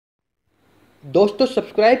दोस्तों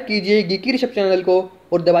सब्सक्राइब कीजिए geeky Rishabh channel को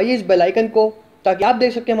और दबाइए इस बेल आइकन को ताकि आप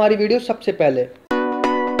देख सकें हमारी वीडियो सबसे पहले।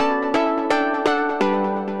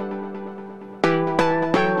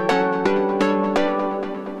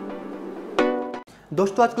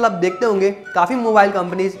 दोस्तों आजकल आप देखते होंगे काफ़ी मोबाइल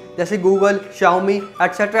कंपनीज जैसे गूगल, शाओमी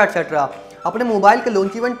एटसेट्रा एटसेट्रा अपने मोबाइल के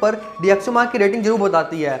लॉन्च इवेंट पर DxoMark की रेटिंग जरूर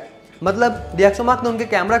बताती है। मतलब DxoMark ने उनके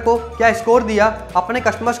कैमरा को क्या स्कोर दिया अपने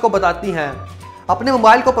कस्टमर्स को बताती हैं। अपने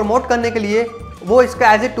मोबाइल को प्रमोट करने के लिए वो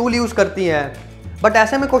इसका एज ए टूल यूज़ करती हैं। बट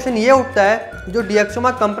ऐसे में क्वेश्चन ये उठता है, जो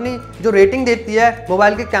DxoMark कंपनी जो रेटिंग देती है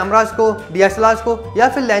मोबाइल के कैमरास को, DSLRs को या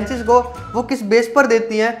फिर लेंसेज को, वो किस बेस पर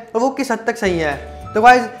देती हैं और वो किस हद तक सही है। तो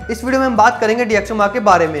गाइज इस वीडियो में हम बात करेंगे DxoMark के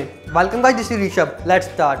बारे में। Welcome guys, this is Rishabh, let's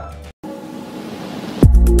start.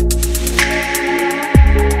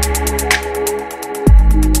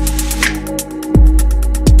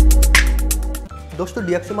 दोस्तों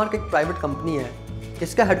DxoMark एक प्राइवेट कंपनी है,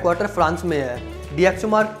 इसका हेडक्वार्टर फ्रांस में है।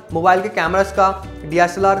 DxoMark मोबाइल के कैमरास का,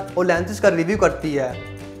 DSLR और लेंसेज का रिव्यू करती है।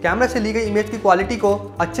 कैमरा से ली गई इमेज की क्वालिटी को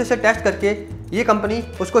अच्छे से टेस्ट करके ये कंपनी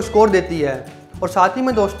उसको स्कोर देती है। और साथ ही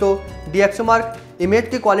में दोस्तों DxoMark इमेज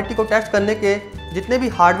की क्वालिटी को टेस्ट करने के जितने भी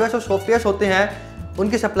हार्डवेयर और सॉफ्टवेयर होते हैं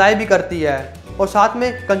उनकी सप्लाई भी करती है और साथ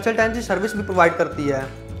में कंसल्टेंसी सर्विस भी प्रोवाइड करती है।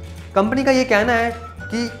 कंपनी का ये कहना है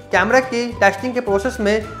कि कैमरा की टेस्टिंग के प्रोसेस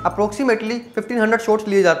में अप्रोक्सीमेटली 1500 शॉट्स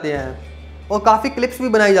लिए जाते हैं और काफ़ी क्लिप्स भी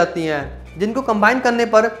बनाई जाती हैं, जिनको कंबाइन करने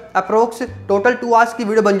पर अप्रोक्स टोटल 2 आवर्स की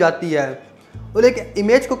वीडियो बन जाती है। और एक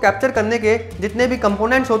इमेज को कैप्चर करने के जितने भी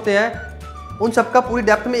कंपोनेंट्स होते हैं उन सबका पूरी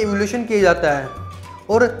डेप्थ में इवोल्यूशन किया जाता है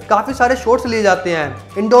और काफ़ी सारे शॉट्स लिए जाते हैं,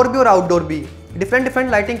 इंडोर भी और आउटडोर भी, डिफरेंट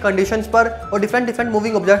लाइटिंग कंडीशंस पर और डिफरेंट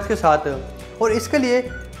मूविंग ऑब्जेक्ट्स के साथ। और इसके लिए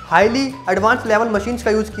हाईली एडवांस लेवल मशीन्स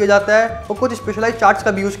का यूज़ किया जाता है और कुछ स्पेशलाइज चार्ट्स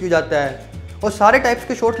का भी यूज़ किया जाता है। और सारे टाइप्स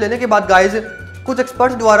के शॉट्स लेने के बाद गाइज कुछ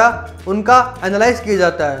एक्सपर्ट्स द्वारा उनका एनालाइज किया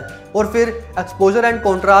जाता है और फिर exposure and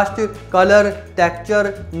contrast, colour,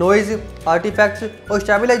 texture, noise, artefacts और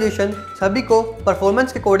स्टेबलाइजेशन सभी को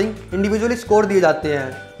परफॉर्मेंस के अकॉर्डिंग इंडिविजुअली स्कोर दिए जाते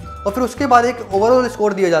हैं और फिर उसके बाद एक ओवरऑल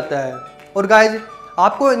स्कोर दिया जाता है। और गाइज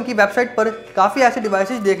आपको इनकी वेबसाइट पर काफ़ी ऐसे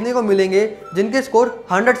डिवाइसेस देखने को मिलेंगे जिनके स्कोर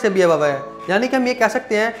 100 से भी अबव है। यानी कि हम ये कह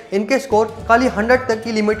सकते हैं इनके स्कोर खाली 100 तक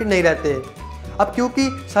की लिमिटेड नहीं रहते। अब क्योंकि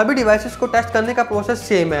सभी डिवाइसेस को टेस्ट करने का प्रोसेस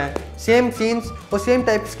सेम है, सेम सीन्स और सेम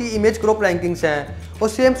टाइप्स की इमेज ग्रुप रैंकिंग्स हैं और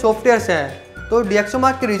सेम सॉफ्टवेयर्स हैं, तो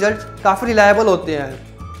DxoMark के रिजल्ट्स काफ़ी रिलायबल होते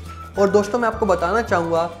हैं। और दोस्तों मैं आपको बताना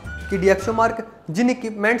चाहूँगा कि DxoMark जिन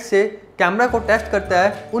इक्विपमेंट्स से कैमरा को टेस्ट करता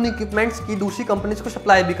है उन इक्विपमेंट्स की दूसरी कंपनीज को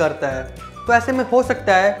सप्लाई भी करता है। तो ऐसे में हो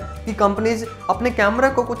सकता है कि कंपनीज अपने कैमरा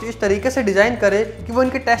को कुछ इस तरीके से डिज़ाइन करे कि वो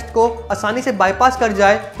इनके टेस्ट को आसानी से बाईपास कर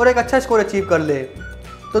जाए और एक अच्छा स्कोर अचीव कर ले।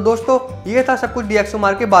 तो दोस्तों ये था सब कुछ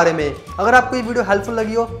DxoMark के बारे में। अगर आपको ये वीडियो हेल्पफुल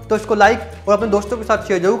लगी हो तो इसको लाइक और अपने दोस्तों के साथ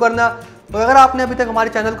शेयर जरूर करना। और अगर आपने अभी तक हमारे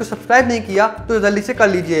चैनल को सब्सक्राइब नहीं किया तो जल्दी से कर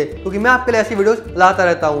लीजिए, क्योंकि मैं आपके लिए ऐसी वीडियोस लाता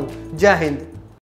रहता हूँ। जय हिंद।